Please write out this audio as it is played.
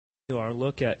Our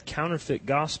look at Counterfeit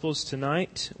Gospels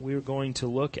tonight. We're going to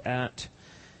look at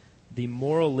the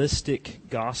Moralistic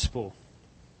Gospel.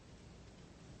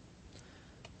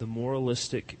 The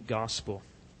Moralistic Gospel.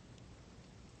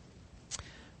 I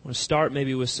want to start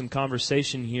maybe with some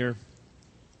conversation here.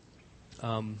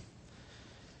 I'm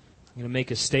going to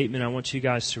make a statement. I want you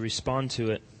guys to respond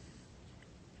to it.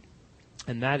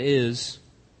 And that is,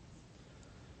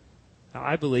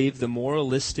 I believe the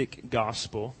Moralistic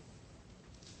Gospel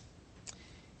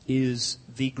is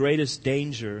the greatest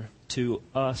danger to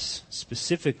us,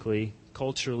 specifically,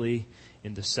 culturally,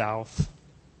 in the South.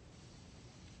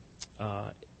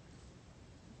 I'll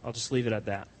just leave it at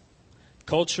that.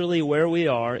 Culturally, where we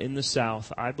are in the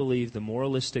South, I believe the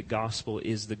moralistic gospel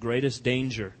is the greatest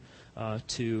danger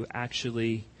to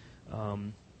actually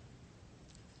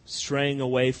straying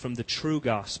away from the true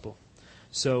gospel.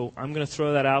 So I'm going to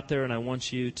throw that out there, and I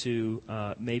want you to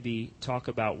maybe talk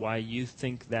about why you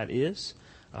think that is.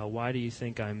 Why do you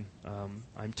think I'm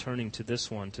turning to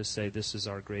this one to say this is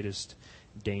our greatest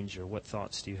danger? What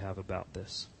thoughts do you have about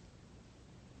this?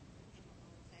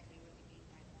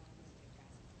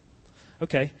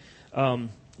 Okay,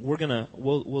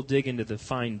 we'll dig into the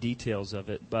fine details of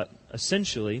it, but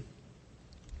essentially,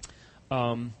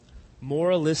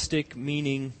 moralistic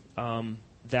meaning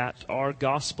that our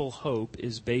gospel hope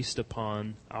is based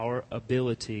upon our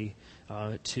ability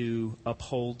to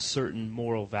uphold certain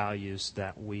moral values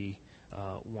that we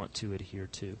want to adhere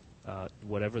to,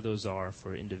 whatever those are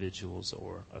for individuals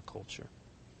or a culture.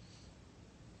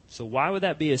 So why would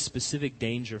that be a specific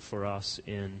danger for us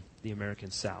in the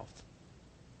American South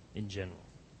in general?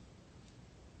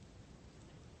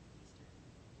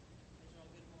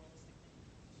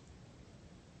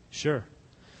 Sure,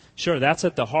 that's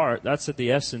at the heart, that's at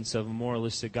the essence of a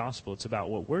moralistic gospel. It's about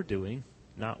what we're doing,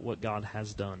 not what God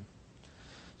has done.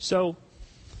 So,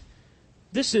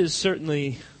 this is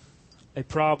certainly a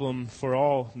problem for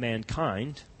all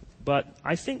mankind, but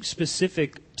I think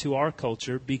specific to our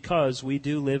culture because we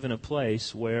do live in a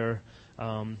place where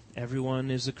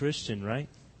everyone is a Christian, right?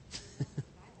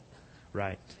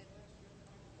 Right.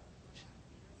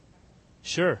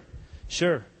 Sure.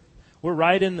 We're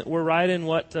right in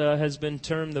what has been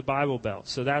termed the Bible Belt.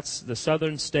 So that's the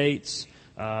southern states,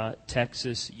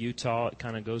 Texas, Utah. It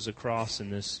kind of goes across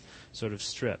in this sort of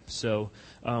strip. So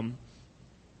I'll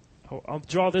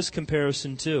draw this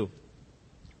comparison too.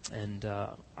 And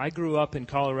I grew up in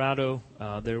Colorado.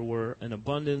 There were an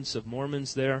abundance of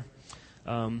Mormons there.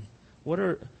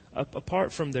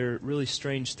 Apart from their really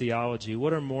strange theology,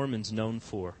 what are Mormons known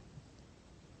for?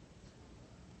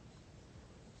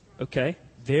 Okay.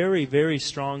 Very, very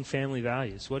strong family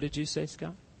values. What did you say,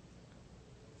 Scott?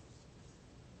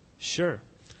 Sure.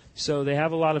 So they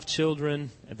have a lot of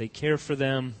children, and they care for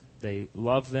them, they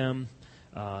love them,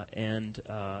 and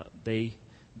they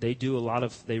do a lot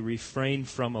of, they refrain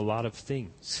from a lot of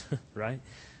things, right?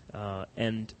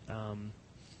 And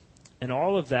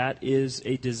all of that is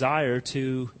a desire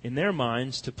to, in their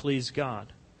minds, to please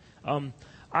God.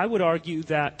 I would argue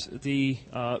that the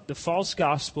false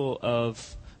gospel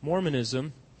of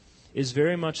Mormonism is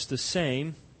very much the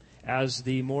same as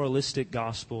the moralistic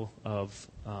gospel of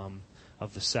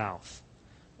the South,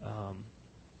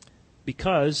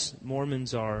 because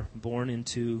Mormons are born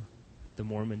into the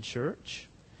Mormon Church,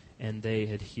 and they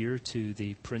adhere to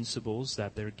the principles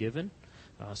that they're given.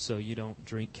 So you don't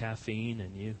drink caffeine,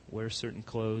 and you wear certain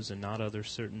clothes and not other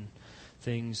certain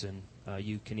things, and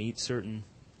you can eat certain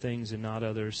things and not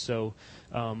others. So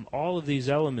all of these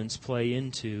elements play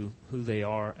into who they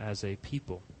are as a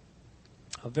people.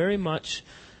 Very much,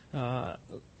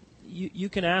 you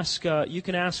can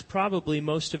ask probably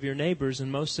most of your neighbors,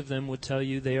 and most of them would tell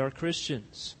you they are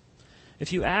Christians.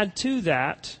 If you add to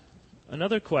that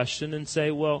another question and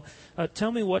say, well,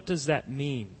 tell me, what does that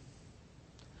mean?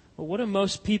 Well, what do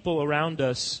most people around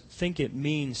us think it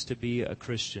means to be a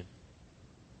Christian?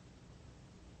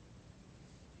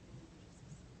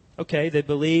 Okay,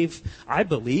 I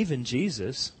believe in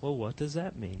Jesus. Well, what does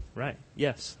that mean? Right.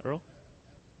 Yes, Earl?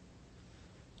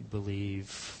 You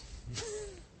believe.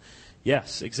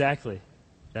 Yes, exactly.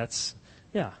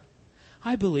 Yeah.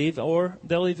 I believe, or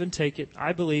they'll even take it,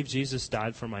 I believe Jesus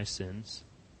died for my sins.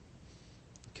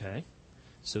 Okay.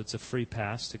 So it's a free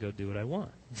pass to go do what I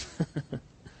want.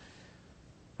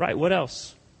 Right, what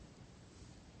else?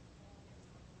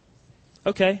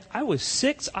 Okay, I was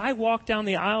 6. I walked down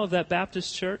the aisle of that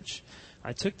Baptist church.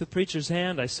 I took the preacher's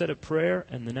hand. I said a prayer,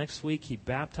 and the next week he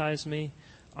baptized me.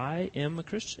 I am a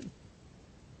Christian.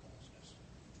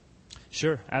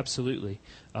 Sure, absolutely.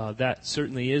 That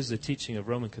certainly is the teaching of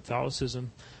Roman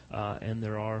Catholicism, and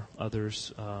there are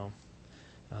others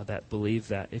that believe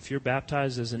that if you're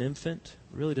baptized as an infant,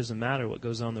 it really doesn't matter what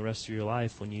goes on the rest of your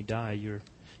life. When you die, you're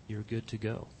good to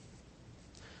go.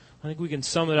 I think we can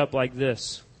sum it up like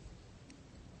this.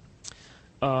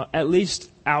 At least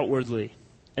outwardly.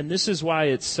 And this is why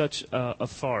it's such a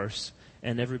farce,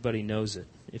 and everybody knows it,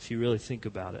 if you really think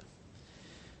about it.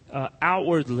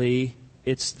 Outwardly,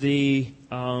 it's the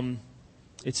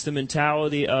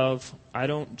mentality of, I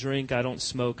don't drink, I don't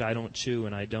smoke, I don't chew,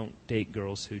 and I don't date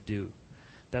girls who do.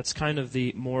 That's kind of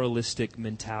the moralistic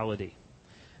mentality.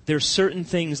 There's certain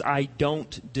things I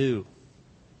don't do.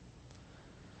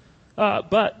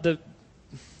 But the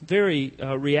very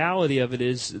reality of it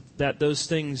is that those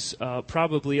things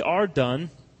probably are done.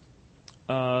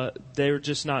 They're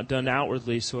just not done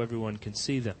outwardly so everyone can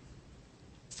see them.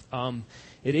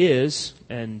 It is,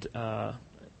 and I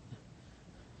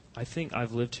think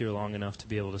I've lived here long enough to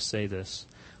be able to say this.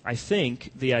 I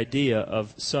think the idea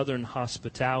of Southern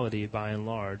hospitality, by and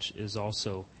large, is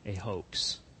also a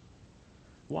hoax.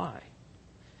 Why?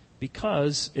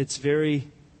 Because it's very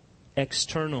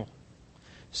external.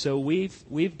 So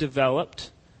we've developed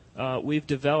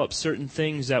certain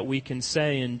things that we can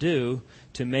say and do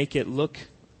to make it look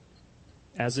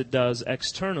as it does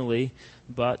externally,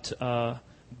 but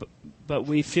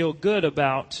we feel good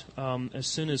about as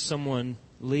soon as someone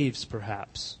leaves,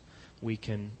 perhaps, we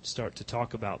can start to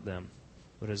talk about them.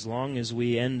 But as long as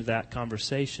we end that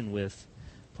conversation with,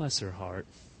 bless her heart,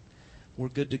 we're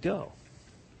good to go.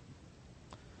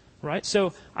 Right?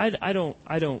 So I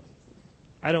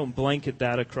don't blanket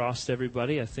that across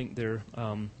everybody. I think they're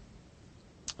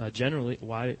generally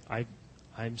why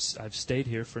I've stayed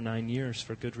here for 9 years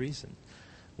for good reason.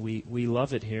 We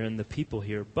love it here and the people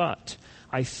here, but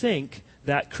I think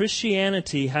that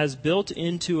Christianity has built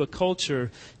into a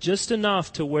culture just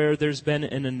enough to where there's been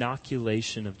an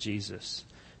inoculation of Jesus.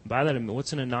 By that I mean,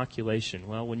 what's an inoculation?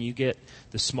 Well, when you get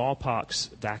the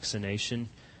smallpox vaccination,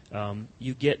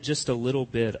 you get just a little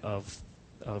bit of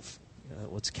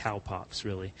what's cowpox,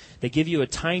 really. They give you a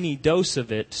tiny dose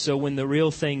of it, so when the real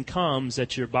thing comes,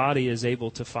 that your body is able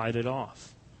to fight it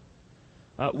off.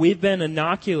 We've been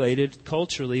inoculated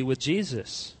culturally with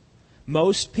Jesus.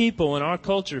 Most people in our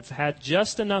culture have had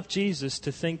just enough Jesus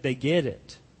to think they get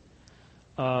it.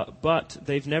 But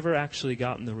they've never actually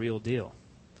gotten the real deal.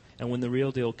 And when the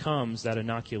real deal comes, that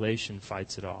inoculation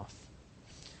fights it off.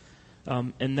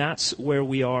 And that's where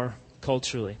we are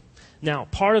culturally. Now,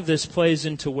 part of this plays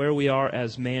into where we are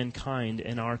as mankind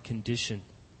and our condition.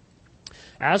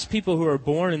 As people who are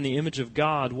born in the image of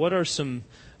God, what are some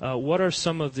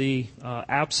of the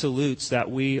absolutes that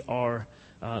we are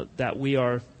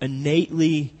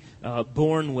innately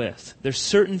born with? There's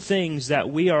certain things that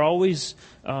we are always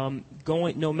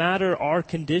no matter our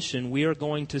condition, we are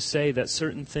going to say that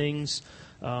certain things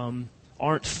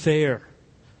aren't fair,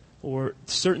 or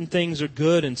certain things are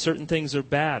good and certain things are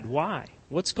bad. Why?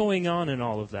 What's going on in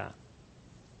all of that?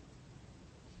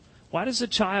 Why does a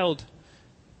child,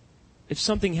 if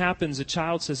something happens, a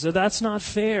child says, "Oh, that's not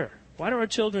fair"? Why do our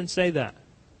children say that?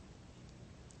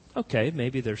 Okay,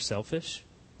 maybe they're selfish.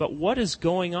 But what is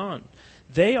going on?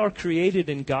 They are created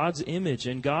in God's image,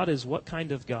 and God is what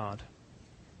kind of God?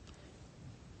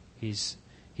 He's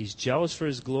jealous for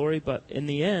His glory, but in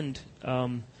the end,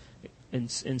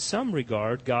 in some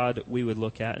regard, God we would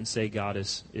look at and say God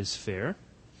is fair.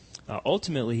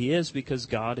 Ultimately, He is, because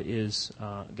God is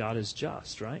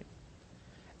just, right?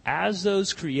 As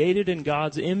those created in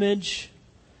God's image,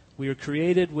 we are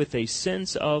created with a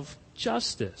sense of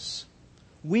justice.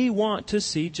 We want to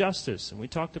see justice, and we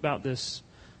talked about this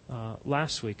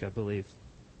last week, I believe.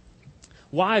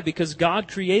 Why? Because God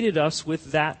created us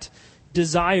with that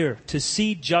desire to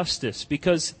see justice,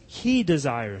 because He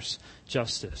desires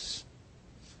justice.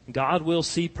 God will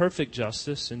see perfect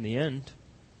justice in the end.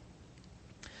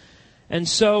 And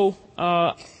so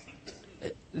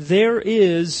there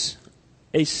is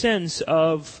a sense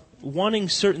of wanting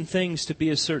certain things to be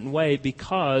a certain way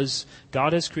because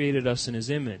God has created us in His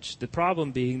image. The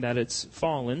problem being that it's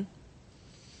fallen,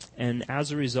 and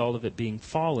as a result of it being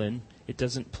fallen, it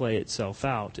doesn't play itself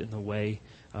out in the way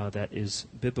that is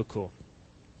biblical.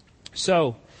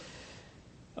 So,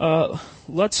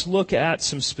 let's look at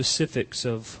some specifics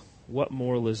of what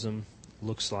moralism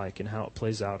looks like and how it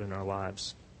plays out in our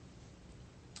lives.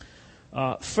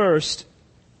 First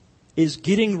is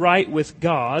getting right with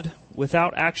God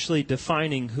without actually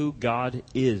defining who God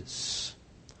is.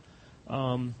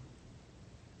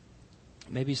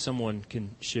 Maybe someone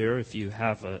can share if you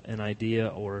have an idea,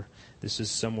 or this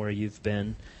is somewhere you've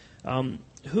been.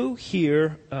 Who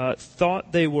here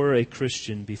thought they were a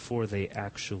Christian before they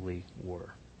actually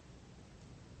were?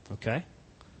 Okay.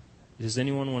 Does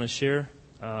anyone want to share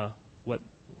what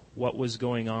what was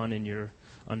going on in your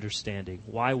understanding.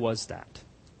 Why was that?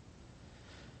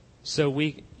 So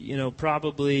we,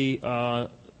 probably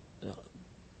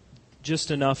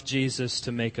just enough Jesus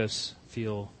to make us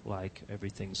feel like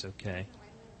everything's okay.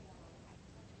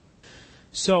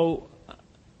 So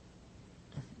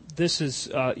this is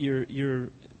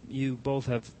you both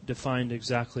have defined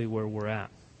exactly where we're at.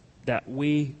 That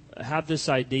we have this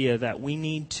idea that we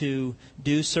need to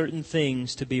do certain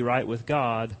things to be right with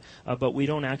God, but we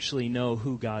don't actually know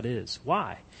who God is.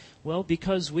 Why? Well,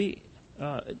 because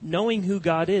knowing who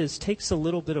God is takes a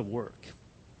little bit of work.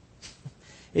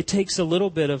 It takes a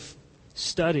little bit of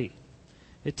study.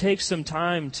 It takes some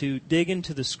time to dig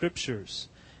into the Scriptures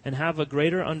and have a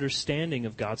greater understanding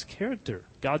of God's character,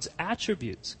 God's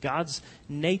attributes, God's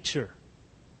nature.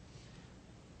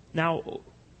 Now,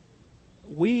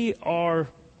 we are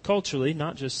culturally,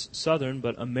 not just Southern,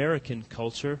 but American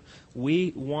culture,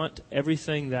 we want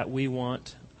everything that we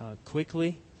want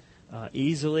quickly,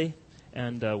 easily,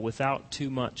 and without too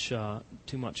much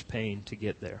pain to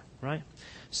get there, right?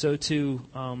 So to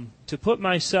put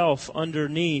myself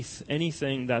underneath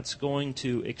anything that's going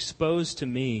to expose to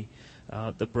me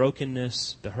the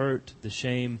brokenness, the hurt, the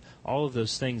shame, all of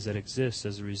those things that exist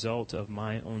as a result of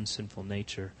my own sinful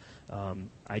nature,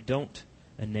 I don't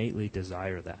innately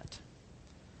desire that.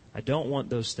 I don't want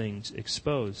those things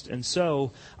exposed. And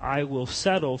so I will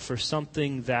settle for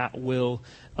something that will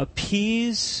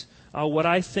appease what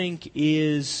I think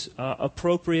is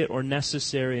appropriate or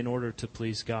necessary in order to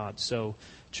please God. So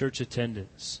church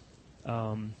attendance.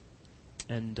 And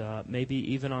maybe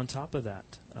even on top of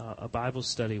that, a Bible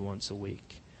study once a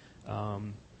week, a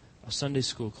Sunday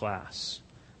school class.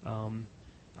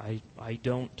 I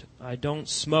don't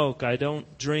smoke. I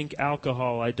don't drink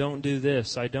alcohol. I don't do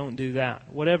this. I don't do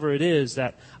that. Whatever it is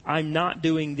that I'm not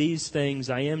doing these things,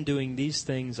 I am doing these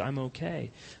things, I'm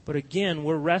okay. But again,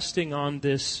 we're resting on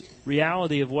this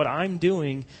reality of what I'm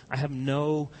doing. I have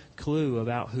no clue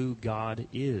about who God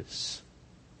is.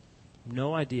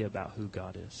 No idea about who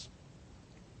God is.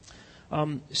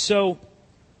 So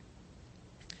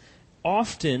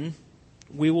often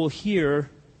we will hear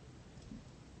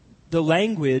the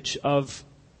language of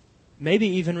maybe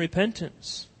even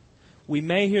repentance. We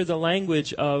may hear the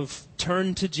language of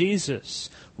turn to Jesus,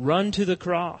 run to the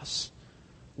cross,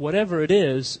 whatever it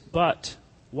is, but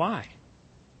why?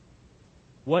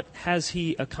 What has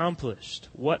He accomplished?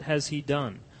 What has He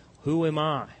done? Who am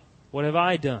I? What have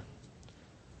I done?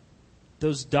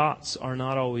 Those dots are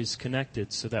not always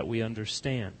connected so that we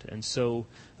understand. And so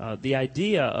the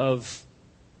idea of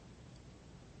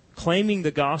claiming the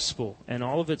gospel and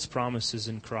all of its promises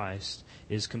in Christ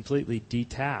is completely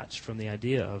detached from the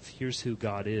idea of here's who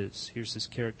God is, here's His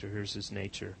character, here's His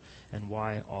nature, and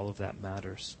why all of that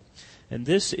matters. And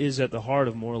this is at the heart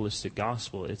of moralistic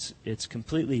gospel. It's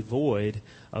completely void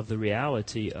of the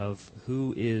reality of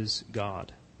who is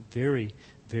God. Very,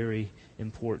 very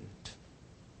important.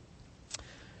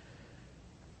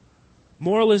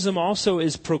 Moralism also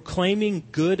is proclaiming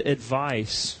good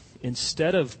advice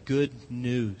instead of good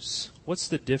news. What's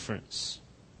the difference?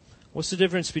 What's the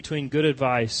difference between good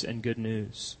advice and good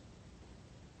news?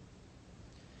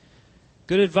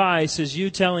 Good advice is you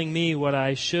telling me what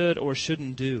I should or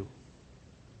shouldn't do.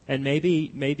 And maybe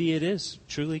it is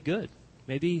truly good.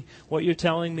 Maybe what you're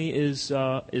telling me is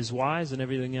wise and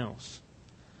everything else.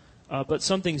 But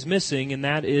something's missing, and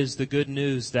that is the good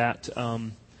news that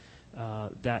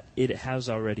it has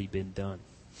already been done.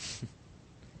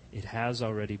 It has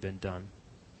already been done.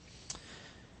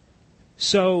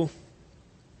 So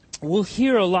we'll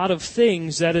hear a lot of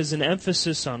things that is an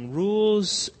emphasis on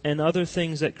rules and other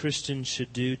things that Christians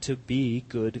should do to be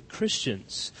good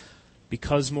Christians,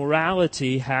 because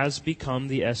morality has become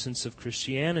the essence of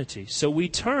Christianity. So we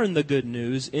turn the good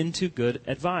news into good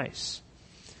advice.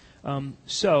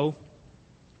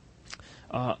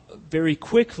 Very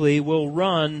quickly we'll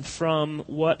run from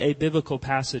what a biblical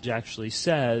passage actually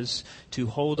says to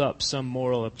hold up some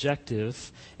moral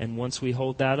objective, and once we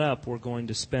hold that up, we're going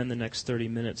to spend the next 30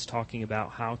 minutes talking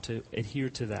about how to adhere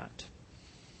to that.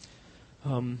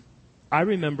 I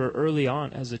remember early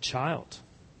on as a child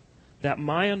that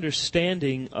my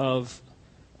understanding of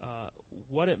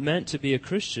what it meant to be a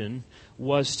Christian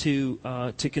was to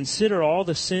consider all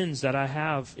the sins that I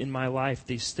have in my life,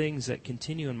 these things that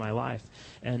continue in my life,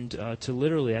 and to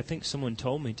literally, I think someone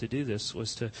told me to do this,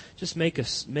 was to just make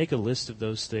a list of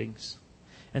those things,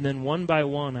 and then one by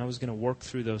one I was going to work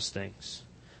through those things.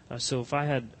 So if I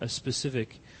had a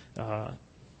specific, I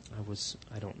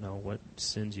don't know what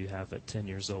sins you have at 10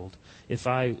 years old. If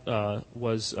I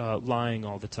was lying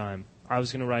all the time, I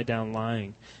was going to write down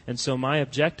lying. And so my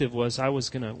objective was I was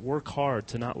going to work hard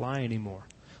to not lie anymore.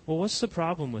 Well, what's the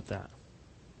problem with that?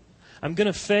 I'm going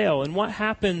to fail. And what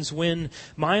happens when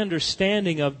my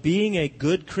understanding of being a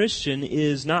good Christian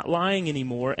is not lying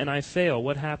anymore and I fail?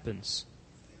 What happens?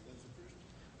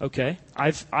 Okay,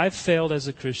 I've failed as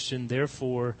a Christian,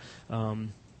 therefore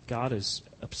God is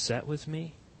upset with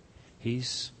me.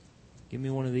 He's, give me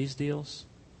one of these deals.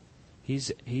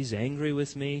 He's angry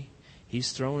with me.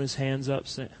 He's throwing his hands up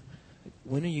saying,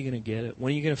 when are you going to get it?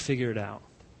 When are you going to figure it out?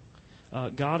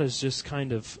 God is just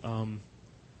kind of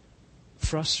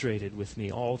frustrated with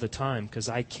me all the time because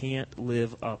I can't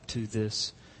live up to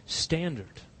this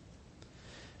standard.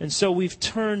 And so we've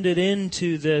turned it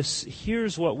into this,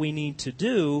 here's what we need to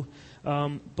do,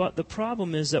 but the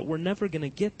problem is that we're never going to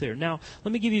get there. Now,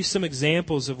 let me give you some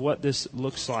examples of what this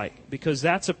looks like, because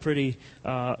that's a pretty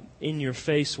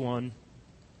in-your-face one.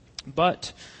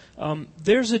 But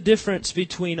there's a difference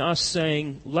between us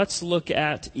saying, let's look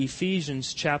at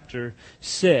Ephesians chapter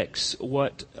 6,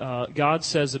 what God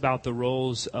says about the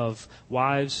roles of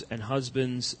wives and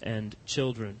husbands and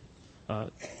children.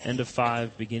 End of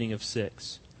 5, beginning of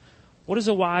 6.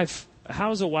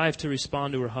 How is a wife to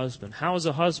respond to her husband? How is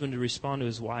a husband to respond to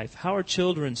his wife? How are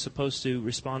children supposed to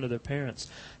respond to their parents?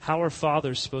 How are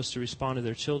fathers supposed to respond to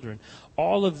their children?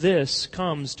 All of this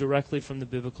comes directly from the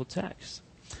biblical text.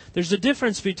 There's a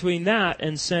difference between that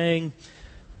and saying,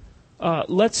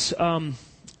 let's have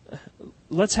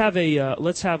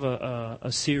a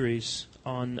series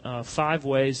on 5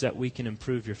 ways that we can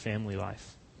improve your family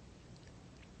life,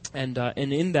 and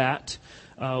in that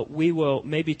we will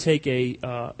maybe take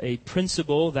a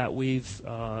principle that we've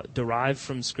derived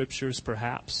from scriptures,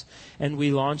 perhaps, and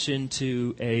we launch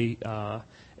into a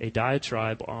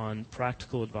diatribe on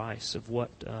practical advice of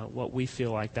what we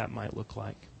feel like that might look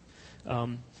like.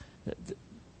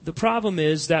 The problem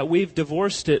is that we've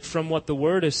divorced it from what the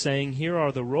Word is saying. Here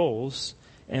are the roles,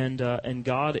 and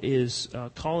God is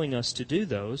calling us to do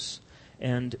those,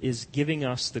 and is giving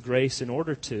us the grace in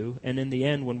order to. And in the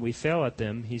end, when we fail at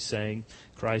them, He's saying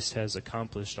Christ has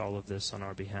accomplished all of this on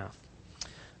our behalf.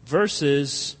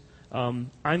 Versus, I'm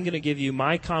going to give you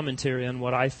my commentary on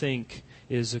what I think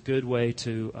is a good way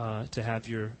to have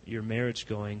your marriage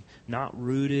going, not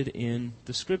rooted in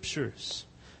the Scriptures.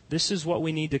 This is what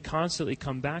we need to constantly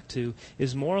come back to,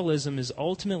 is moralism is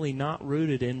ultimately not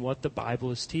rooted in what the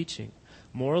Bible is teaching.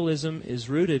 Moralism is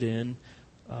rooted in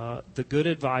the good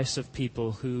advice of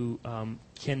people who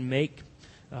can make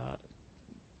a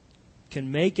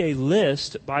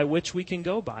list by which we can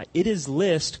go by. It is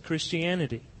list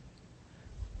Christianity.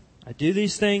 I do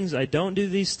these things, I don't do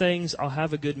these things, I'll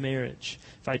have a good marriage.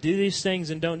 If I do these things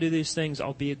and don't do these things,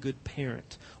 I'll be a good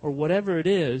parent. Or whatever it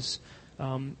is,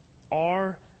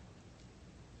 our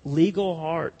legal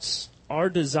hearts, our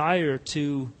desire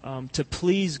to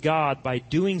please God by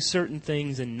doing certain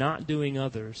things and not doing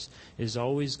others is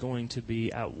always going to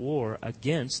be at war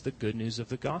against the good news of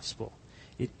the gospel.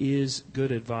 It is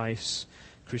good advice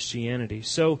Christianity.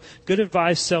 So good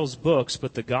advice sells books,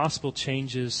 but the gospel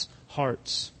changes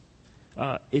hearts.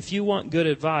 If you want good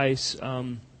advice,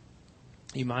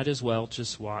 you might as well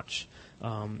just watch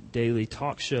daily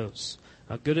talk shows.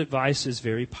 Good advice is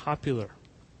very popular.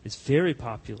 It's very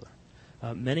popular.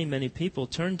 Many people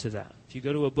turn to that. If you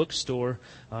go to a bookstore,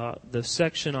 the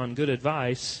section on good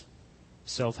advice,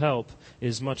 self-help,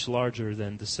 is much larger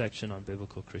than the section on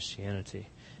biblical Christianity.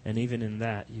 And even in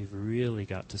that, you've really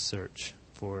got to search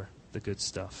for the good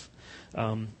stuff.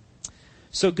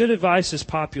 So good advice is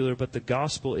popular, but the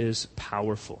gospel is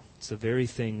powerful. It's the very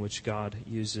thing which God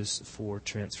uses for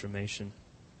transformation.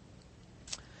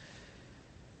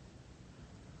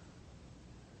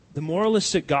 The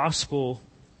moralistic gospel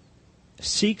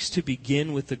seeks to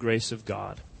begin with the grace of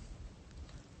God.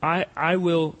 I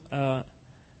will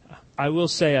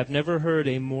say I've never heard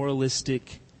a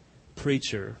moralistic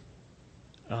preacher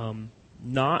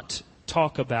not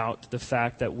talk about the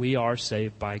fact that we are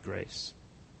saved by grace.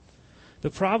 The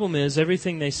problem is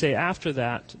everything they say after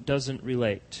that doesn't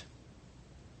relate.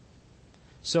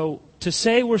 So to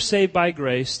say we're saved by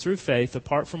grace through faith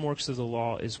apart from works of the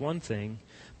law is one thing,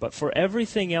 but for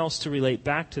everything else to relate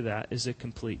back to that is a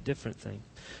complete different thing.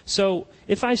 So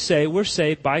if I say we're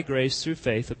saved by grace through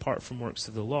faith apart from works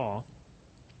of the law,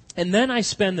 and then I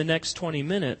spend the next 20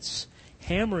 minutes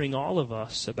hammering all of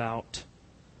us about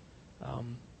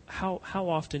how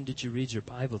often did you read your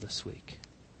Bible this week?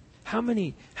 How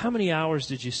many hours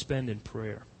did you spend in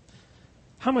prayer?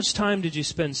 How much time did you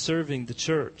spend serving the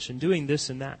church and doing this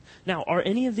and that? Now, are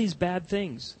any of these bad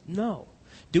things? No.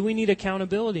 Do we need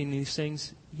accountability in these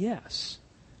things? Yes.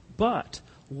 But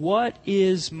what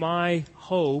is my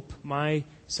hope, my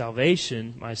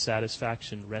salvation, my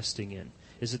satisfaction resting in?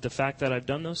 Is it the fact that I've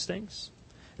done those things?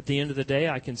 At the end of the day,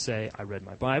 I can say, I read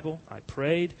my Bible, I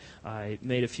prayed, I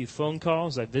made a few phone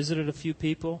calls, I visited a few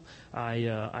people,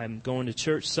 I'm going to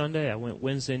church Sunday, I went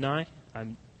Wednesday night.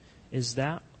 Is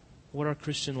that what our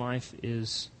Christian life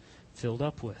is filled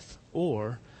up with?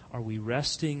 Or are we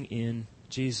resting in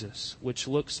Jesus, which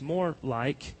looks more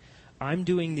like, I'm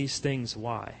doing these things,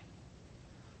 why?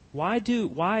 How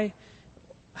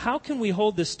can we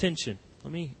hold this tension?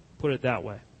 Let me put it that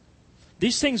way.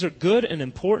 These things are good and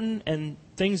important and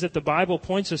things that the Bible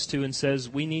points us to and says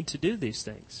we need to do these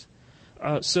things.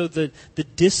 So the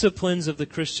disciplines of the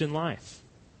Christian life.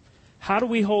 How do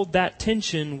we hold that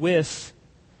tension with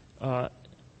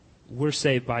we're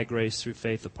saved by grace through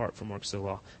faith apart from works of the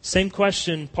law? Same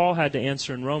question Paul had to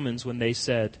answer in Romans when they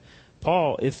said,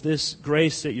 Paul, if this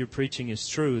grace that you're preaching is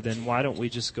true, then why don't we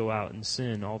just go out and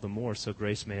sin all the more so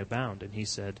grace may abound? And he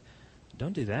said,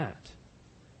 don't do that.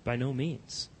 By no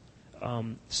means.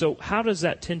 So how does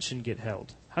that tension get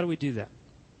held? How do we do that?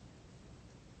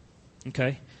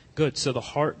 Okay, good. So the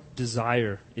heart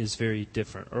desire is very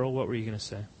different. Earl, what were you going to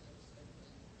say?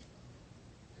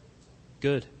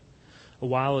 Good. A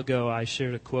while ago, I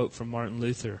shared a quote from Martin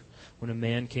Luther when a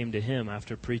man came to him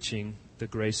after preaching the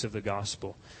grace of the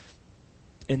gospel.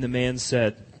 And the man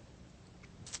said,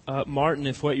 Martin,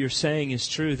 if what you're saying is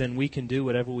true, then we can do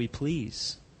whatever we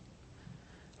please.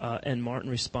 And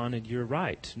Martin responded, you're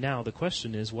right. Now the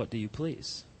question is, what do you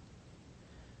please?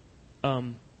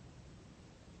 In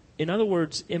other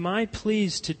words, am I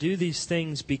pleased to do these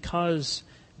things because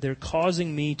they're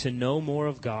causing me to know more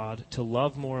of God, to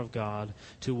love more of God,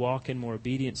 to walk in more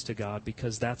obedience to God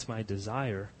because that's my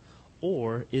desire?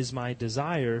 Or is my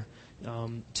desire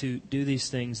to do these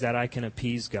things that I can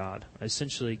appease God,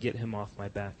 essentially get Him off my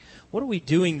back? What are we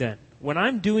doing then? When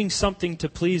I'm doing something to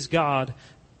please God,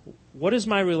 what is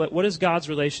God's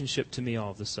relationship to me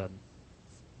all of a sudden?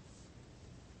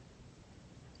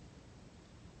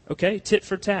 Okay, tit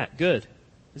for tat, good.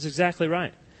 That's exactly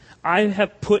right. I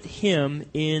have put Him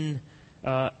in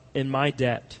my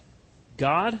debt.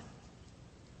 God,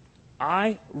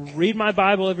 I read my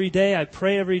Bible every day. I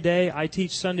pray every day. I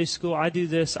teach Sunday school. I do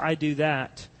this. I do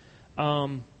that.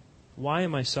 Why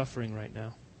am I suffering right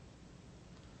now?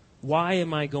 Why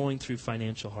am I going through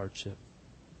financial hardship?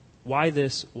 Why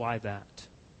this? Why that?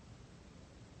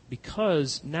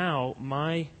 Because now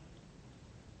my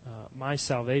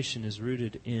salvation is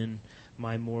rooted in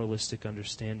my moralistic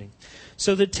understanding.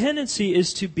 So the tendency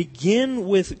is to begin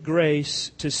with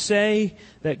grace, to say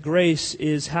that grace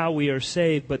is how we are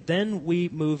saved, but then we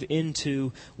move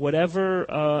into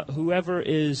whoever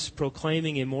is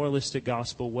proclaiming a moralistic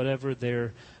gospel, whatever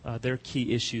their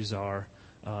key issues are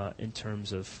in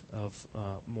terms of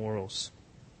morals.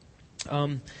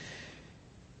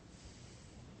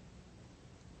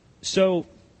 So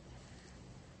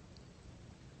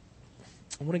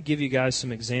I want to give you guys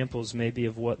some examples maybe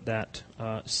of what that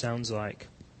sounds like.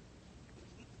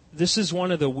 This is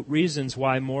one of the reasons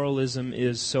why moralism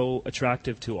is so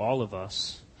attractive to all of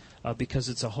us, because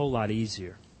it's a whole lot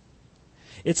easier.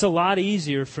 It's a lot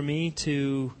easier for me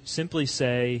to simply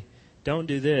say, don't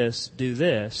do this,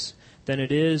 than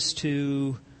it is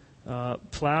to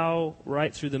plow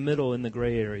right through the middle in the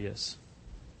gray areas.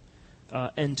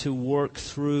 And to work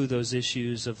through those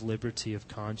issues of liberty of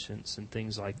conscience and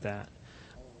things like that.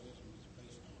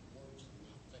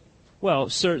 Well,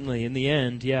 certainly, in the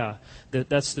end, yeah,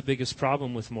 that's the biggest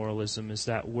problem with moralism, is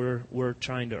that we're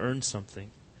trying to earn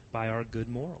something by our good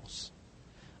morals.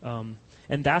 And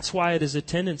that's why it is a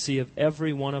tendency of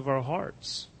every one of our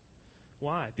hearts.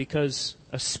 Why? Because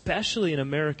especially in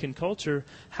American culture,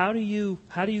 how do you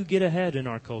get ahead in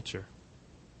our culture?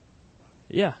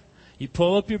 Yeah, you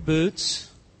pull up your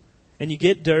boots and you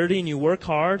get dirty and you work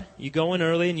hard, you go in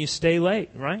early and you stay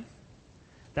late, right?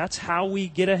 That's how we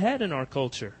get ahead in our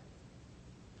culture.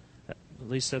 At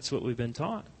least that's what we've been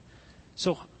taught.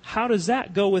 So how does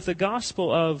that go with the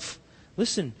gospel of,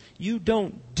 listen, you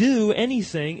don't do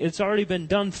anything. It's already been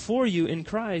done for you in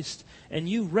Christ, and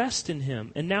you rest in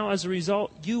Him. And now as a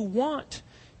result, you want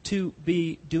to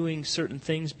be doing certain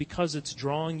things because it's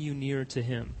drawing you near to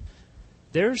Him.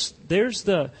 There's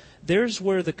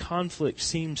where the conflict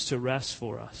seems to rest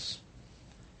for us.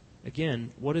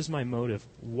 Again, what is my motive?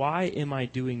 Why am I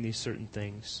doing these certain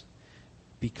things?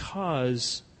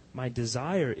 Because my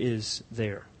desire is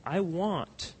there. I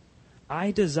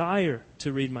desire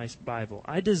to read my Bible.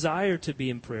 I desire to be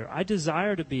in prayer. I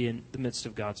desire to be in the midst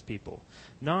of God's people.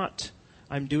 Not,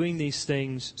 I'm doing these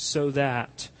things so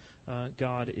that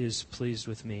God is pleased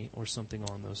with me or something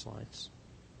along those lines.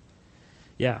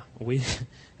 Yeah,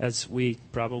 as we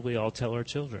probably all tell our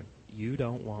children, you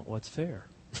don't want what's fair.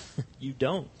 You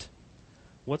don't.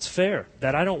 What's fair?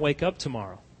 That I don't wake up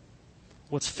tomorrow.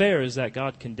 What's fair is that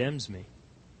God condemns me.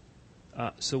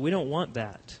 So we don't want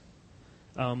that.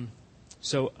 A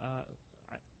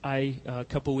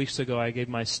couple weeks ago, I gave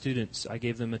my students, I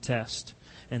gave them a test,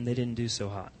 and they didn't do so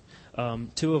hot.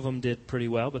 2 of them did pretty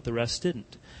well, but the rest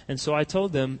didn't. And so I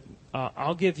told them,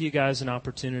 I'll give you guys an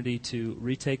opportunity to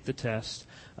retake the test.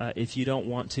 If you don't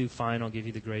want to, fine, I'll give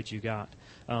you the grade you got.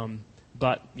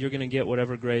 But you're going to get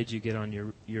whatever grade you get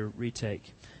on your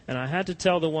retake. And I had to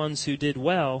tell the ones who did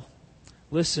well,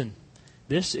 listen,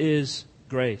 this is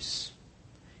grace.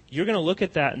 You're going to look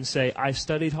at that and say, I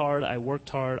studied hard, I worked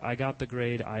hard, I got the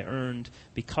grade I earned.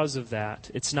 Because of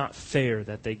that, it's not fair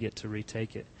that they get to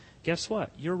retake it. Guess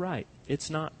what? You're right. It's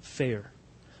not fair,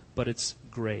 but it's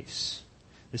grace.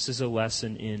 This is a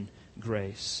lesson in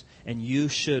grace. And you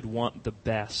should want the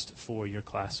best for your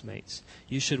classmates.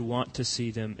 You should want to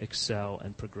see them excel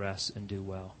and progress and do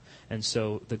well. And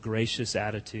so the gracious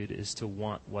attitude is to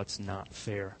want what's not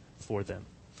fair for them.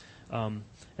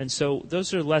 And so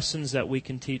those are lessons that we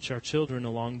can teach our children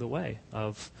along the way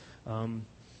of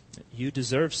you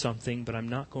deserve something, but I'm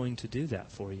not going to do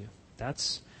that for you.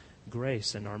 That's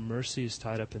grace, and our mercy is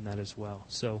tied up in that as well.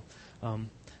 So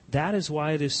that is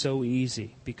why it is so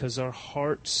easy, because our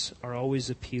hearts are always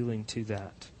appealing to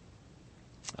that.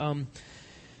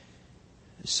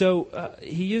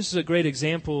 He uses a great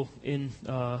example in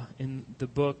the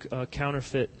book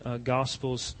Counterfeit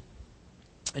Gospels,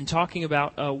 and talking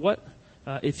about what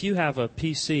if you have a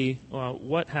PC,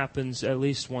 what happens at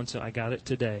least once. I got it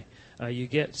today. You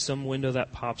get some window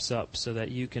that pops up so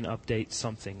that you can update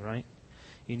something, right?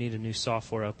 You need a new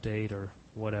software update or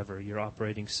whatever, your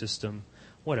operating system,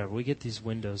 whatever. We get these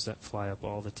windows that fly up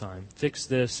all the time. Fix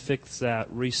this, fix that,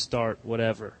 restart,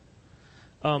 whatever.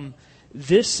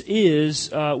 This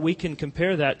is, we can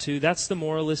compare that to, that's the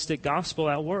moralistic gospel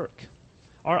at work.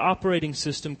 Our operating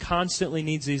system constantly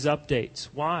needs these updates.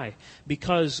 Why?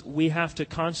 Because we have to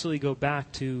constantly go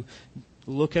back to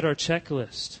look at our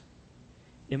checklist.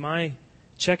 Am I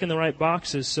checking the right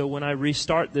boxes so when I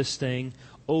restart this thing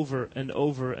over and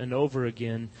over and over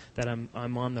again that I'm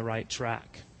on the right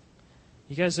track?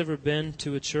 You guys ever been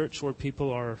to a church where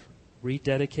people are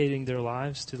rededicating their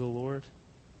lives to the Lord?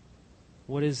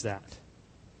 What is that?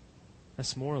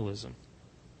 That's moralism.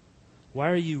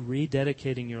 Why are you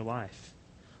rededicating your life?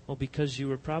 Well, because you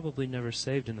were probably never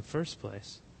saved in the first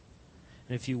place.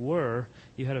 And if you were,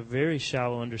 you had a very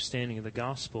shallow understanding of the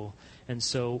gospel. And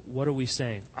so what are we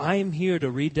saying? I am here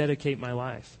to rededicate my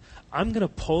life. I'm going to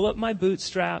pull up my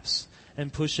bootstraps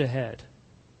and push ahead.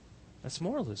 That's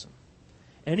moralism.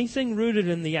 Anything rooted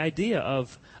in the idea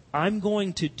of I'm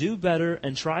going to do better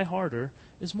and try harder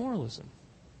is moralism.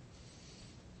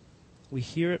 We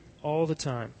hear it all the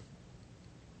time.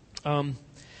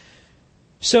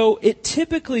 So it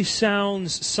typically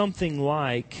sounds something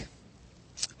like,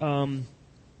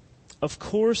 of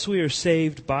course we are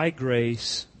saved by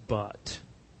grace, but.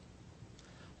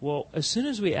 Well, as soon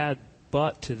as we add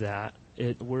but to that,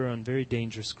 we're on very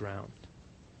dangerous ground.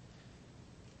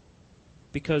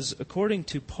 Because according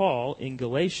to Paul in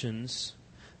Galatians,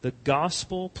 the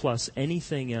gospel plus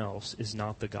anything else is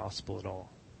not the gospel at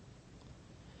all.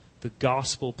 The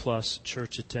gospel plus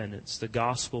church attendance, the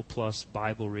gospel plus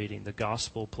Bible reading, the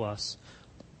gospel plus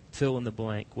fill in the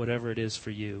blank, whatever it is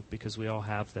for you, because we all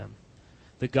have them.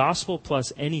 The gospel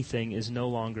plus anything is no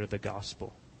longer the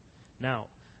gospel. Now,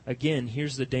 again,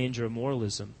 here's the danger of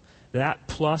moralism. That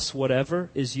plus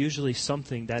whatever is usually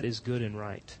something that is good and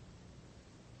right.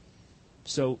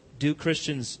 So, do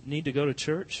Christians need to go to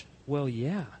church? Well,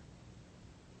 yeah,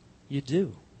 you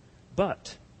do.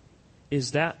 But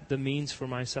is that the means for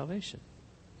my salvation?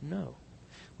 No.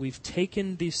 We've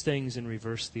taken these things and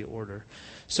reversed the order.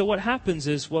 So what happens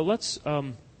is, well, let's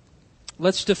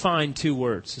define 2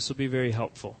 words. This will be very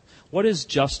helpful. What is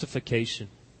justification?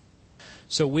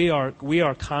 So we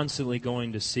are constantly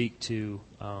going to seek to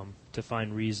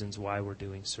find reasons why we're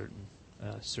doing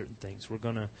certain things.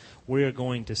 We are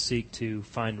going to seek to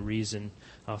find reason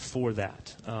for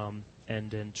that,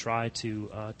 and then try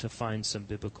to find some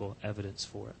biblical evidence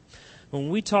for it. When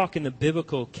we talk in the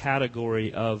biblical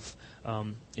category of,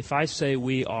 if I say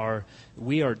we are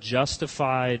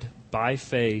justified by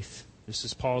faith, this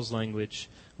is Paul's language,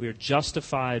 we are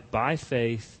justified by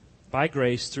faith, by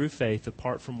grace through faith,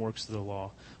 apart from works of the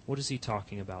law. What is he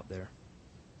talking about there?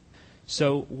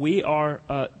 So we are,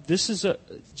 this is a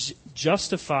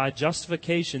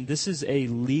justification, this is a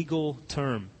legal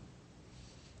term.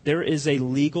 There is a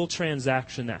legal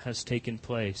transaction that has taken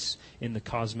place in the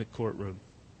cosmic courtroom.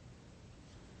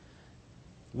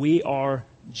 We are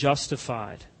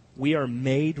justified. We are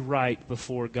made right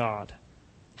before God.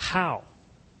 How?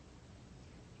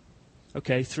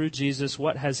 Okay, through Jesus,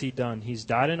 what has He done? He's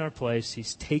died in our place.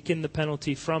 He's taken the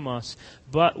penalty from us.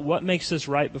 But what makes us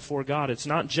right before God? It's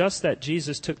not just that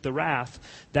Jesus took the wrath.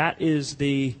 That's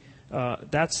the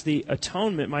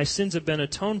atonement. My sins have been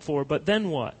atoned for. But then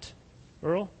what?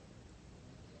 Earl?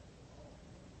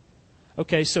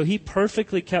 Okay, so He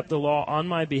perfectly kept the law on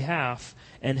my behalf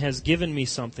and has given me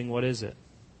something. What is it?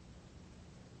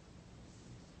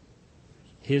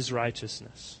 His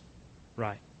righteousness.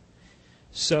 Right.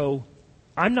 So,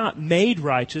 I'm not made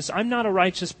righteous. I'm not a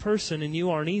righteous person, and you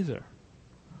aren't either.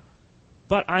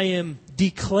 But I am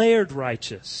declared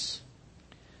righteous.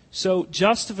 So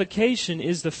justification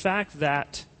is the fact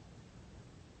that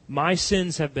my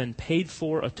sins have been paid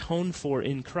for, atoned for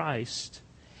in Christ,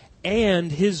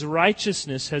 and His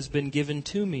righteousness has been given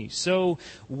to me. So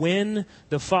when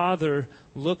the Father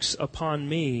looks upon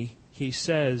me, He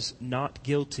says, not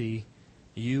guilty,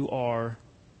 you are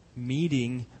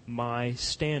meeting my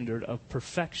standard of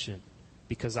perfection.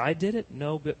 Because I did it?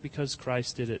 No, but because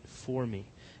Christ did it for me.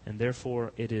 And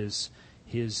therefore it is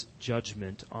His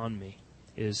judgment on me,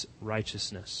 is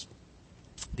righteousness.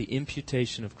 The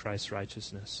imputation of Christ's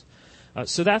righteousness.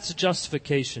 So that's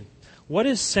justification. What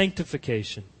is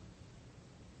sanctification?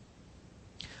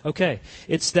 Okay,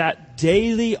 it's that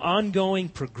daily, ongoing,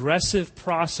 progressive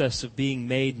process of being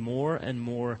made more and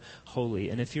more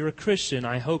holy. And if you're a Christian,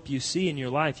 I hope you see in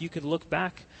your life, you could look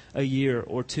back a year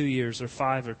or 2 years or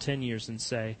 5 or 10 years and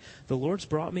say, the Lord's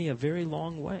brought me a very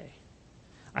long way.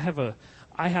 I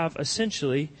have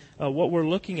essentially, what we're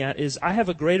looking at is I have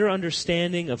a greater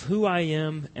understanding of who I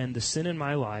am and the sin in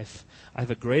my life. I have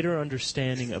a greater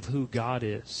understanding of who God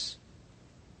is.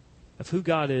 Of who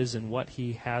God is and what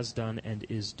He has done and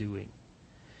is doing.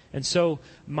 And so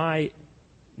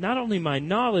not only my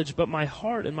knowledge, but my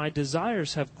heart and my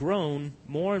desires have grown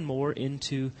more and more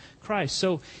into Christ.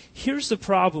 So here's the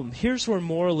problem. Here's where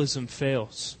moralism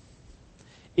fails.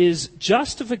 Is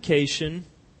justification,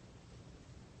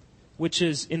 which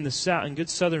is in good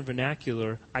Southern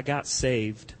vernacular, I got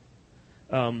saved.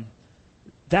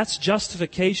 That's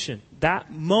justification.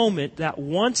 That moment, that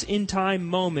once-in-time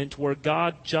moment where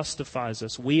God justifies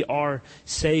us. We are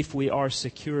safe, we are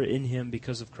secure in Him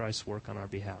because of Christ's work on our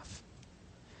behalf.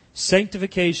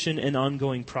 Sanctification, an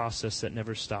ongoing process that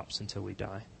never stops until we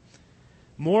die.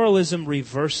 Moralism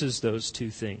reverses those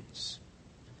two things.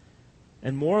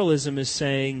 And moralism is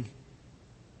saying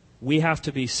we have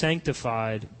to be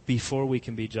sanctified before we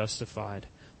can be justified.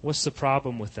 What's the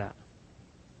problem with that?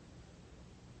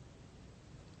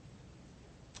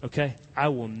 Okay, I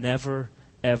will never,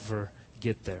 ever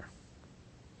get there.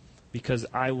 Because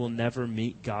I will never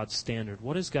meet God's standard.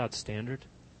 What is God's standard?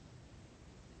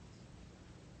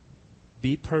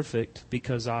 Be perfect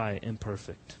because I am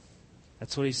perfect.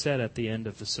 That's what He said at the end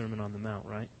of the Sermon on the Mount,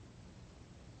 right?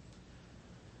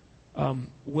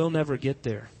 We'll never get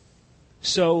there.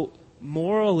 So,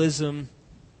 moralism,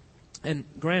 and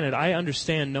granted, I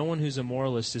understand no one who's a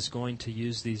moralist is going to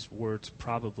use these words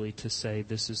probably to say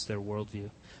this is their worldview.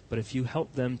 But if you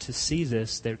help them to see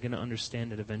this, they're going to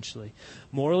understand it eventually.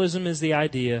 Moralism is the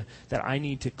idea that I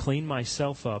need to clean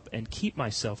myself up and keep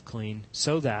myself clean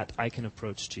so that I can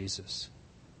approach Jesus.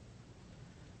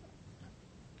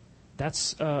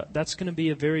 That's going to be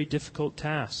a very difficult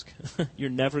task. You're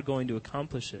never going to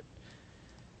accomplish it.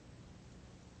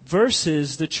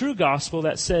 Versus the true gospel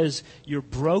that says you're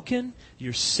broken,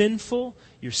 you're sinful,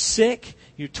 you're sick,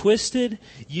 you're twisted,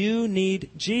 you need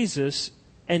Jesus,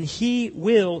 and He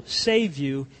will save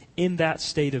you in that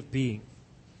state of being.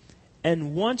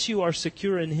 And once you are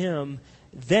secure in Him,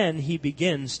 then He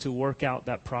begins to work out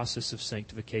that process of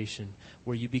sanctification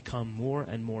where you become more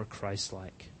and more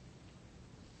Christ-like.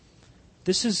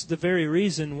 This is the very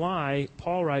reason why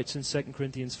Paul writes in 2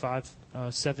 Corinthians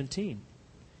 5:17.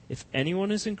 If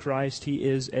anyone is in Christ, he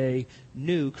is a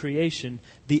new creation.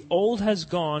 The old has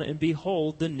gone, and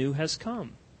behold, the new has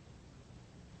come.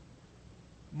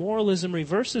 Moralism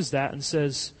reverses that and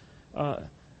says,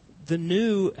 the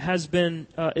new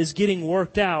is getting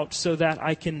worked out so that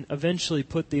I can eventually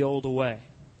put the old away.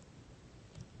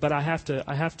 But I have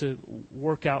to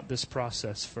work out this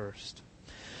process first.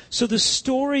 So the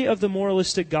story of the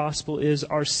moralistic gospel is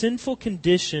our sinful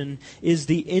condition is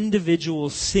the individual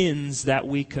sins that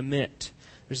we commit.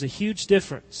 There's a huge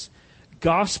difference.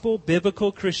 Gospel,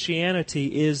 biblical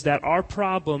Christianity is that our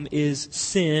problem is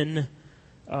sin,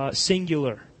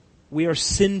 singular. We are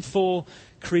sinful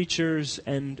creatures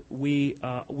and we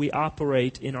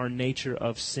operate in our nature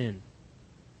of sin.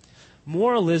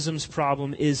 Moralism's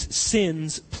problem is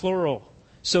sins, plural.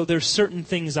 So there's certain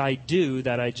things I do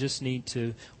that I just need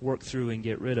to work through and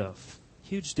get rid of.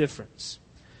 Huge difference.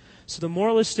 So the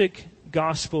moralistic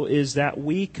gospel is that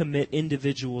we commit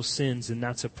individual sins, and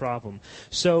that's a problem.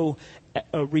 So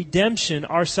redemption,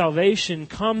 our salvation,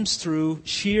 comes through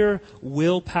sheer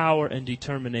willpower and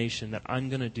determination that I'm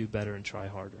going to do better and try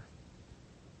harder.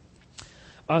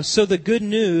 So the good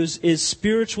news is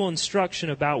spiritual instruction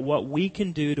about what we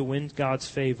can do to win God's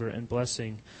favor and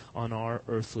blessing on our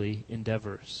earthly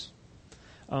endeavors.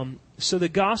 So the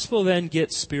gospel then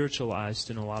gets spiritualized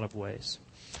in a lot of ways.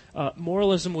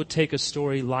 Moralism would take a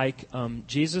story like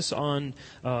Jesus on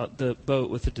the boat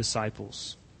with the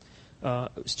disciples.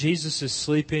 Jesus is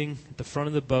sleeping at the front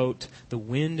of the boat. The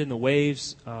wind and the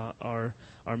waves are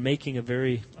making a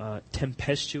very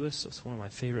tempestuous, it's one of my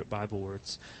favorite Bible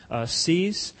words,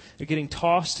 seas. They're getting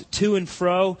tossed to and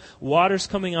fro. Water's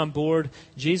coming on board.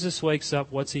 Jesus wakes up.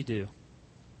 What's he do?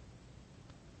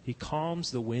 He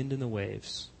calms the wind and the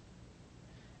waves.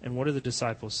 And what do the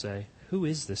disciples say? Who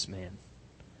is this man?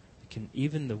 Can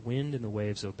even the wind and the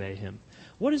waves obey him?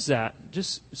 What is that?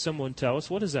 Just someone tell us,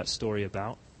 what is that story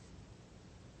about?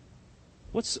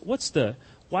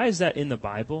 Why is that in the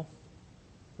Bible?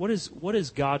 What is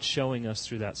God showing us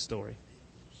through that story?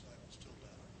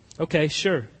 Okay,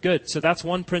 sure, good. So that's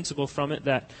one principle from it,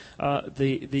 that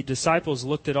the disciples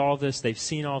looked at all this, they've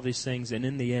seen all these things, and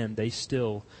in the end, they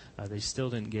still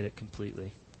didn't get it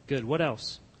completely. Good. What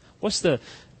else? What's the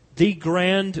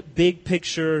grand big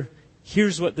picture?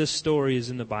 Here's what this story is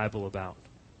in the Bible about.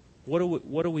 What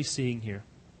are we seeing here?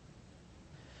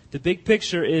 The big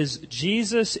picture is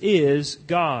Jesus is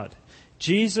God.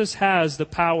 Jesus has the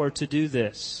power to do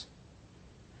this.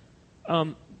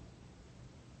 Have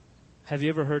you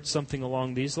ever heard something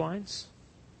along these lines?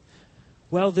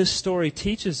 Well, this story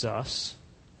teaches us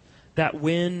that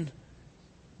when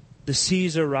the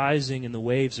seas are rising and the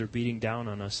waves are beating down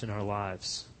on us in our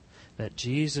lives, that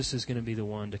Jesus is going to be the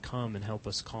one to come and help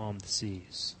us calm the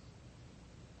seas.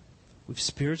 We've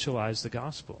spiritualized the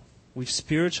gospel. We've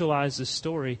spiritualized this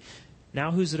story.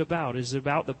 Now who's it about? Is it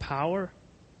about the power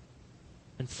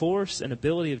and force and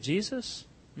ability of Jesus?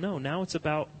 No, now it's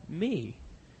about me.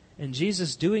 And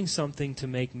Jesus doing something to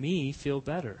make me feel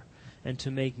better and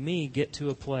to make me get to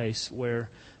a place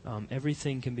where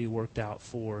everything can be worked out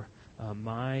for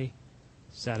my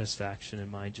satisfaction and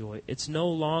my joy. It's no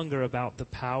longer about the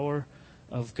power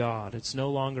of God. It's no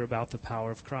longer about the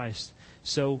power of Christ.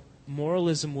 So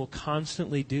moralism will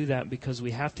constantly do that because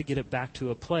we have to get it back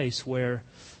to a place where,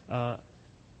 I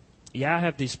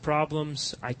have these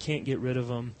problems. I can't get rid of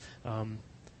them.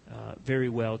 Very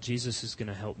well, Jesus is going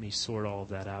to help me sort all of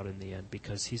that out in the end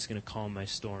because he's going to calm my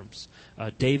storms.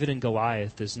 David and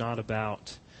Goliath is not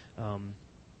about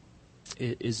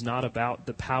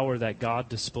the power that God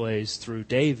displays through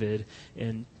David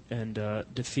and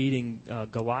defeating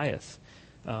Goliath.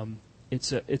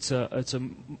 It's a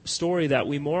story that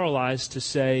we moralize to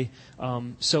say,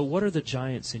 so what are the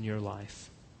giants in your life?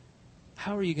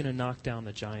 How are you going to knock down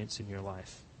the giants in your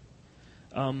life?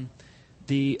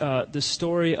 The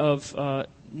story of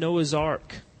Noah's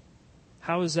Ark,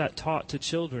 how is that taught to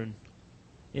children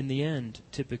in the end,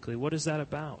 typically? What is that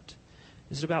about?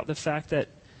 Is it about the fact that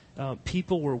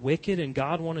people were wicked and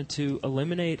God wanted to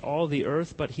eliminate all the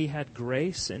earth, but he had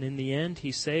grace, and in the end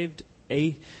he saved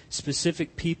a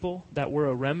specific people that were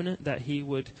a remnant that he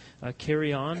would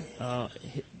carry on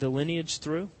the lineage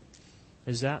through?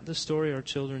 Is that the story our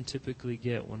children typically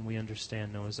get when we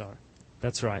understand Noah's Ark?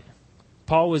 That's right.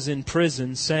 Paul was in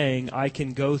prison saying, I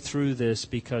can go through this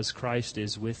because Christ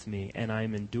is with me, and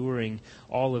I'm enduring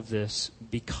all of this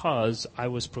because I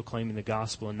was proclaiming the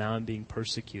gospel and now I'm being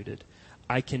persecuted.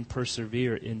 I can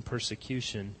persevere in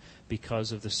persecution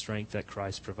because of the strength that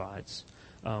Christ provides.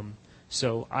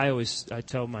 So I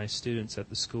tell my students at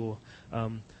the school,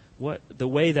 the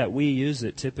way that we use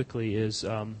it typically is,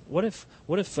 what if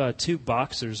two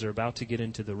boxers are about to get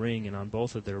into the ring and on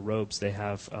both of their robes they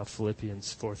have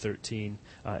Philippians 4:13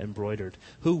 embroidered?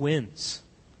 Who wins?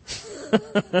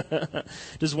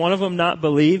 Does one of them not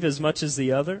believe as much as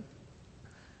the other?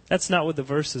 That's not what the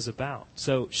verse is about.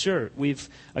 So sure, we've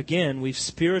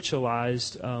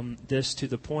spiritualized this to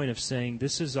the point of saying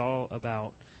this is all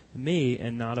about me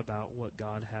and not about what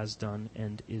God has done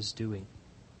and is doing.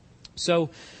 So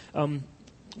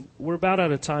we're about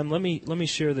out of time. Let me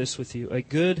share this with you. A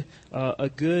good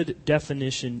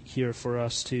definition here for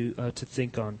us to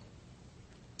think on.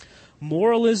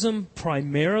 Moralism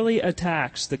primarily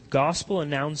attacks the gospel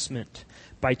announcement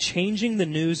by changing the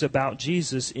news about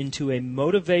Jesus into a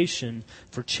motivation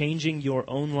for changing your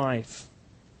own life.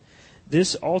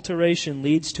 This alteration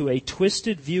leads to a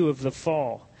twisted view of the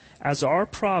fall, as our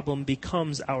problem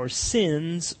becomes our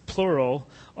sins, plural,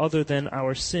 other than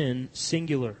our sin,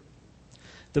 singular.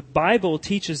 The Bible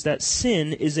teaches that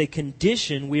sin is a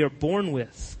condition we are born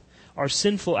with. Our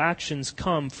sinful actions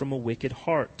come from a wicked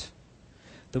heart.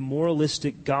 The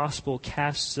moralistic gospel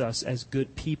casts us as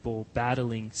good people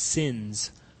battling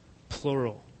sins,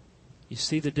 plural. You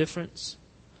see the difference?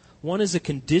 One is a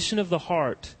condition of the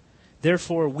heart,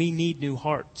 therefore we need new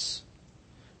hearts.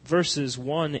 Versus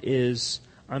one is,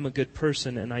 I'm a good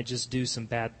person and I just do some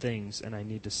bad things and I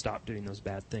need to stop doing those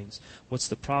bad things. What's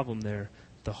the problem there?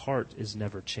 The heart is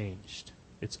never changed.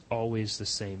 It's always the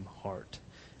same heart.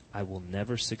 I will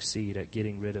never succeed at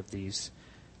getting rid of these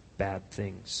bad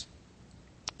things.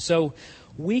 So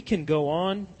we can go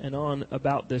on and on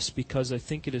about this because I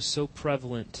think it is so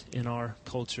prevalent in our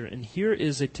culture. And here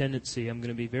is a tendency, I'm going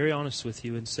to be very honest with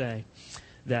you and say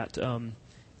that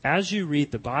as you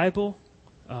read the Bible,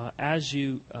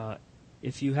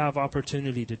 if you have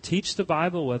opportunity to teach the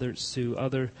Bible, whether it's to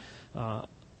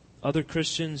other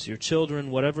Christians, your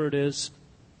children, whatever it is,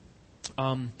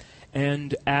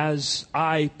 and as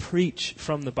I preach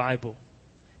from the Bible,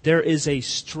 there is a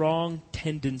strong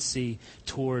tendency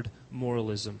toward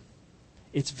moralism.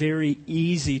 It's very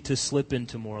easy to slip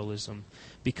into moralism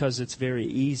because it's very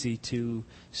easy to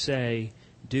say,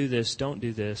 do this, don't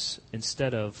do this,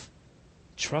 instead of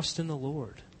trust in the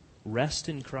Lord, rest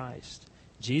in Christ.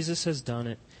 Jesus has done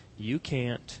it. You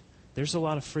can't. There's a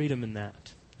lot of freedom in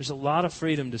that. There's a lot of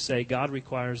freedom to say, God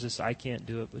requires this, I can't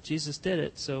do it, but Jesus did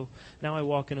it, so now I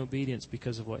walk in obedience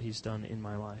because of what He's done in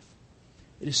my life.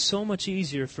 It is so much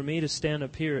easier for me to stand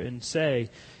up here and say,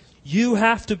 you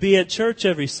have to be at church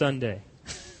every Sunday.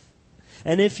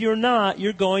 And if you're not,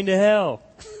 you're going to hell.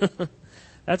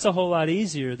 That's a whole lot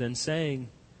easier than saying,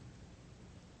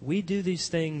 we do these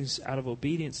things out of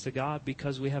obedience to God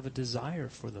because we have a desire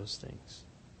for those things.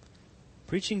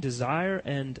 Preaching desire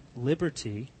and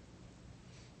liberty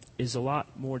is a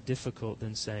lot more difficult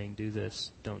than saying, do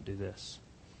this, don't do this.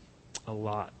 A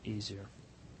lot easier.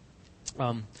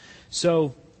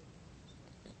 So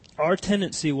our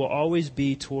tendency will always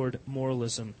be toward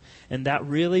moralism, and that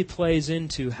really plays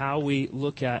into how we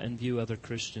look at and view other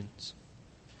Christians.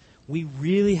 We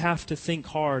really have to think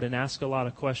hard and ask a lot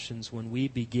of questions when we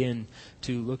begin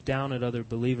to look down at other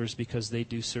believers because they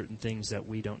do certain things that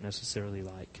we don't necessarily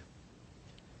like.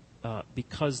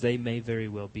 Because they may very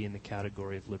well be in the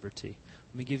category of liberty.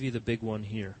 Let me give you the big one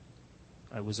here.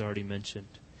 I was already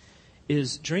mentioned.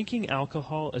 Is drinking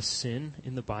alcohol a sin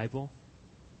in the Bible?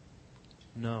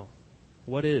 No.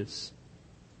 What is?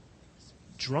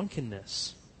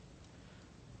 Drunkenness.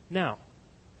 Now,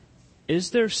 are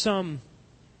there some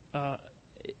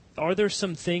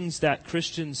things that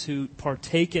Christians who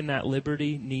partake in that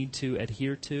liberty need to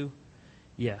adhere to?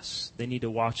 Yes. They need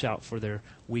to watch out for their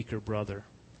weaker brother.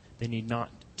 They need not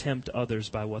tempt others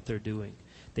by what they're doing.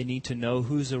 They need to know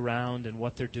who's around and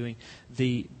what they're doing.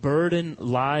 The burden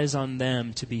lies on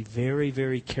them to be very,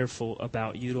 very careful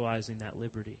about utilizing that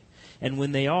liberty. And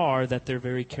when they are, that they're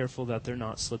very careful that they're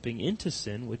not slipping into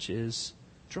sin, which is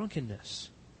drunkenness.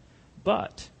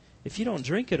 But if you don't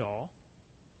drink at all,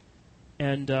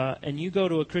 and you go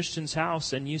to a Christian's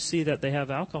house and you see that they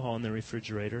have alcohol in the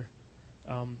refrigerator,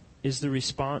 is the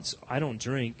response, I don't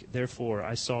drink, therefore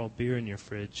I saw beer in your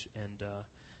fridge and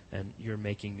you're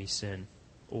making me sin?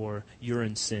 Or you're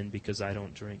in sin because I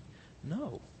don't drink?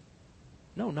 No,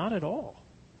 not at all.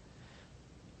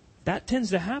 That tends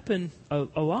to happen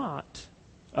a lot,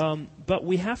 but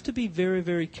we have to be very,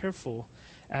 very careful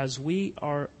as we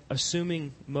are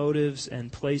assuming motives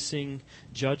and placing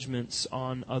judgments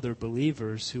on other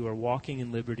believers who are walking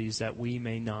in liberties that we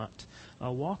may not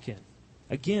walk in.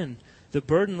 Again, the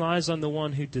burden lies on the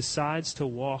one who decides to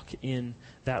walk in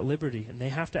that liberty, and they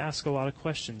have to ask a lot of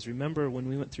questions. Remember when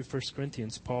we went through 1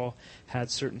 Corinthians, Paul had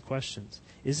certain questions.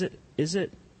 Is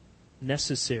it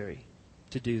necessary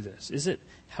to do this? Is it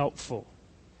helpful?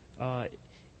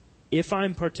 If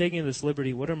I'm partaking of this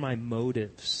liberty, what are my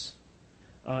motives?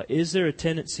 Is there a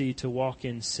tendency to walk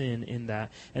in sin in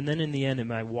that? And then in the end,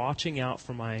 am I watching out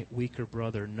for my weaker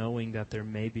brother, knowing that there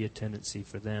may be a tendency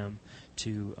for them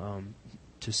to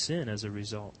sin as a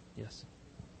result? Yes.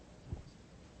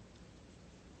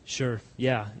 Sure.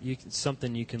 Yeah.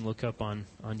 Something you can look up on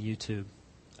YouTube.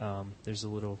 There's a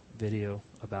little video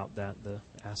about that, the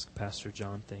Ask Pastor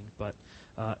John thing. But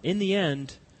in the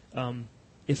end,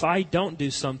 if I don't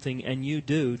do something and you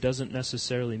do, doesn't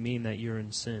necessarily mean that you're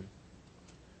in sin.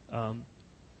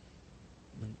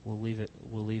 We'll leave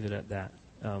it at that.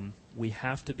 We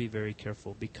have to be very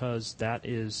careful because that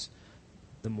is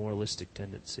the moralistic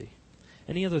tendency.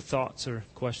 Any other thoughts or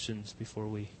questions before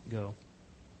we go?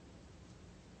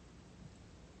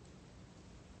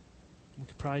 We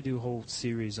could probably do a whole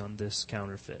series on this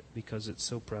counterfeit because it's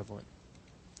so prevalent.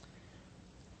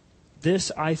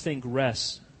 This, I think,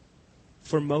 rests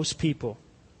for most people.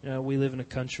 We live in a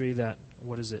country that,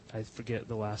 what is it? I forget,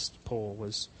 the last poll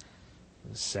was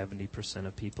 70%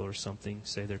 of people or something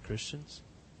say they're Christians.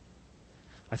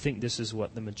 I think this is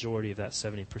what the majority of that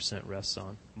 70% rests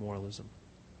on, moralism.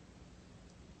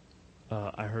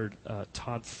 I heard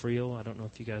Todd Friel, I don't know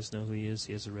if you guys know who he is.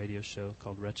 He has a radio show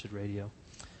called Wretched Radio.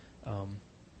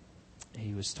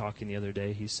 He was talking the other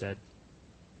day. He said,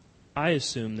 I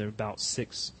assume there are about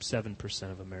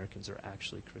 6-7% of Americans are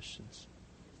actually Christians.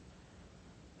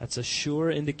 That's a sure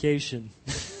indication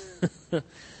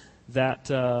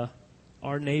that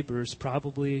our neighbors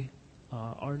probably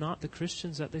are not the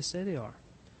Christians that they say they are.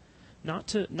 Not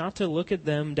to look at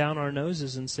them down our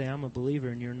noses and say, I'm a believer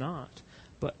and you're not.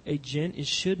 But it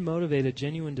should motivate a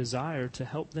genuine desire to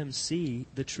help them see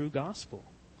the true gospel.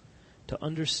 To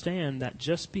understand that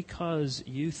just because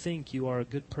you think you are a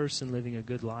good person living a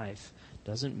good life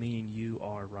doesn't mean you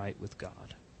are right with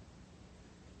God.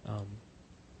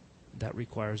 That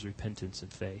requires repentance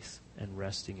and faith and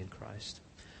resting in Christ.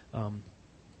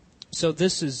 So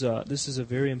this is a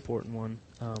very important one.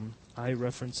 I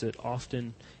reference it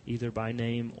often, either by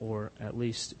name or at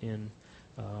least in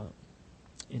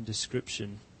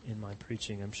description in my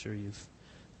preaching. I'm sure you've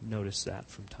noticed that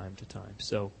from time to time.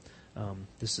 So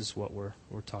this is what we're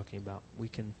talking about. We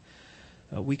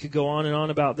could go on and on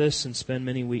about this and spend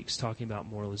many weeks talking about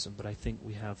moralism, but I think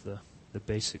we have the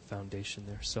basic foundation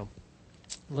there. So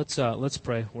let's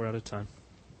pray. We're out of time.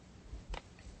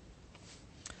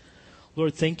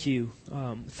 Lord, thank you.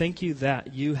 Thank you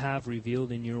that you have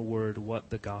revealed in your word what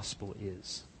the gospel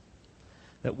is.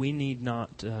 That we need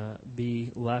not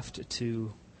be left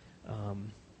to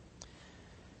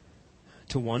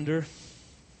wonder,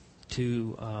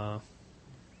 to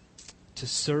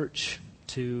search,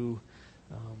 to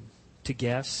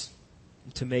guess,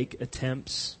 to make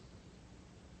attempts,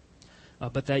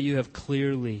 but that you have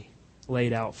clearly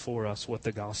laid out for us what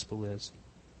the gospel is,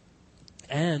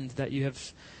 and that you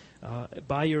have.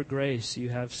 By your grace, you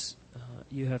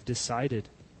have decided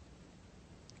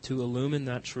to illumine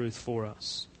that truth for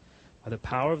us by the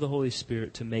power of the Holy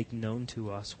Spirit to make known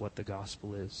to us what the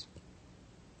gospel is.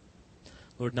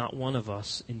 Lord, not one of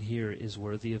us in here is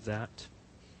worthy of that.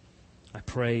 I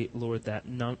pray, Lord, that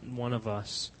not one of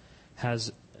us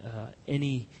has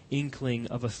any inkling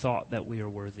of a thought that we are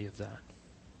worthy of that.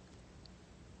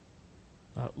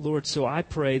 Lord, so I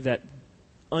pray that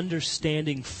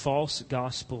understanding false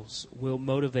gospels will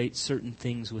motivate certain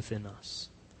things within us.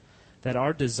 That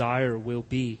our desire will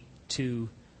be to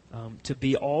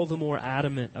be all the more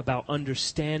adamant about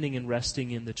understanding and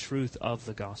resting in the truth of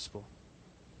the gospel.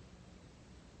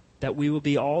 That we will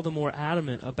be all the more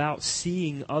adamant about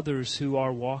seeing others who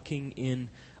are walking in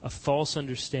a false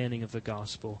understanding of the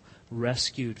gospel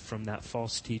rescued from that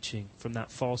false teaching, from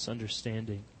that false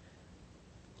understanding.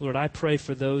 Lord, I pray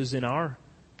for those in our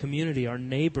community, our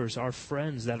neighbors, our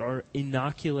friends that are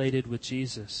inoculated with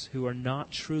Jesus, who are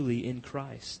not truly in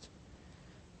Christ,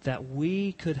 that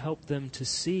we could help them to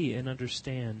see and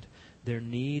understand their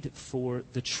need for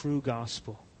the true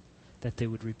gospel, that they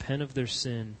would repent of their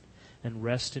sin and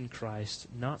rest in Christ,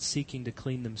 not seeking to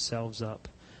clean themselves up,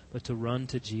 but to run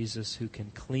to Jesus who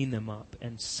can clean them up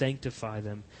and sanctify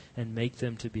them and make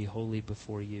them to be holy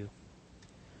before you.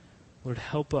 Lord,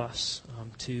 help us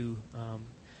to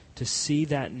see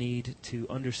that need, to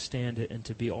understand it, and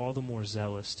to be all the more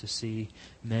zealous to see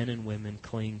men and women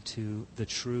cling to the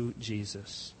true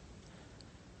Jesus.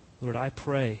 Lord, I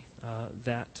pray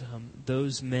that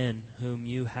those men whom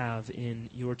you have in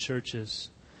your churches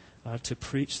to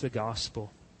preach the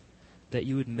gospel, that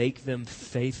you would make them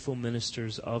faithful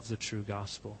ministers of the true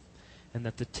gospel, and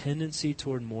that the tendency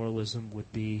toward moralism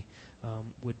would be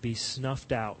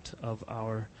snuffed out of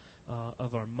our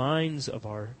minds, of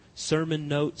our sermon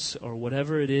notes, or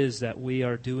whatever it is that we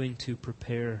are doing to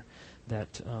prepare,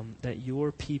 that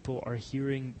your people are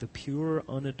hearing the pure,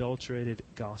 unadulterated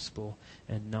gospel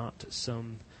and not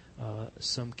some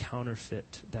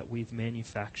counterfeit that we've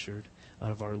manufactured out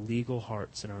of our legal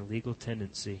hearts and our legal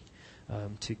tendency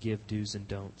to give do's and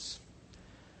don'ts.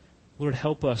 Lord,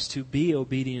 help us to be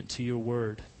obedient to your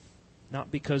word,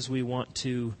 not because we want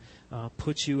to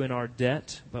put you in our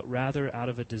debt, but rather out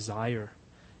of a desire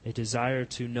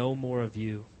to know more of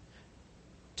you,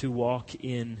 to walk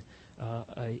in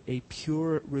a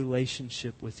pure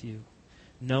relationship with you,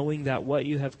 knowing that what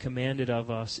you have commanded of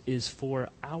us is for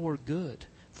our good,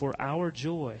 for our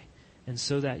joy, and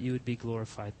so that you would be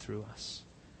glorified through us.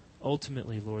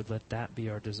 Ultimately, Lord, let that be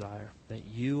our desire, that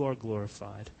you are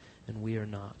glorified and we are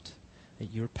not,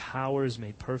 that your power is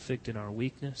made perfect in our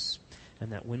weakness,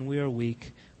 and that when we are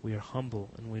weak, we are humble.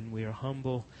 And when we are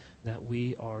humble, that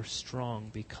we are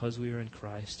strong because we are in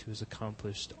Christ, who has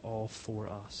accomplished all for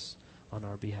us on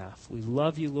our behalf. We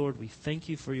love you, Lord. We thank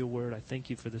you for your word. I thank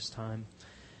you for this time.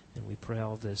 And we pray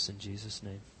all this in Jesus'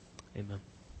 name. Amen.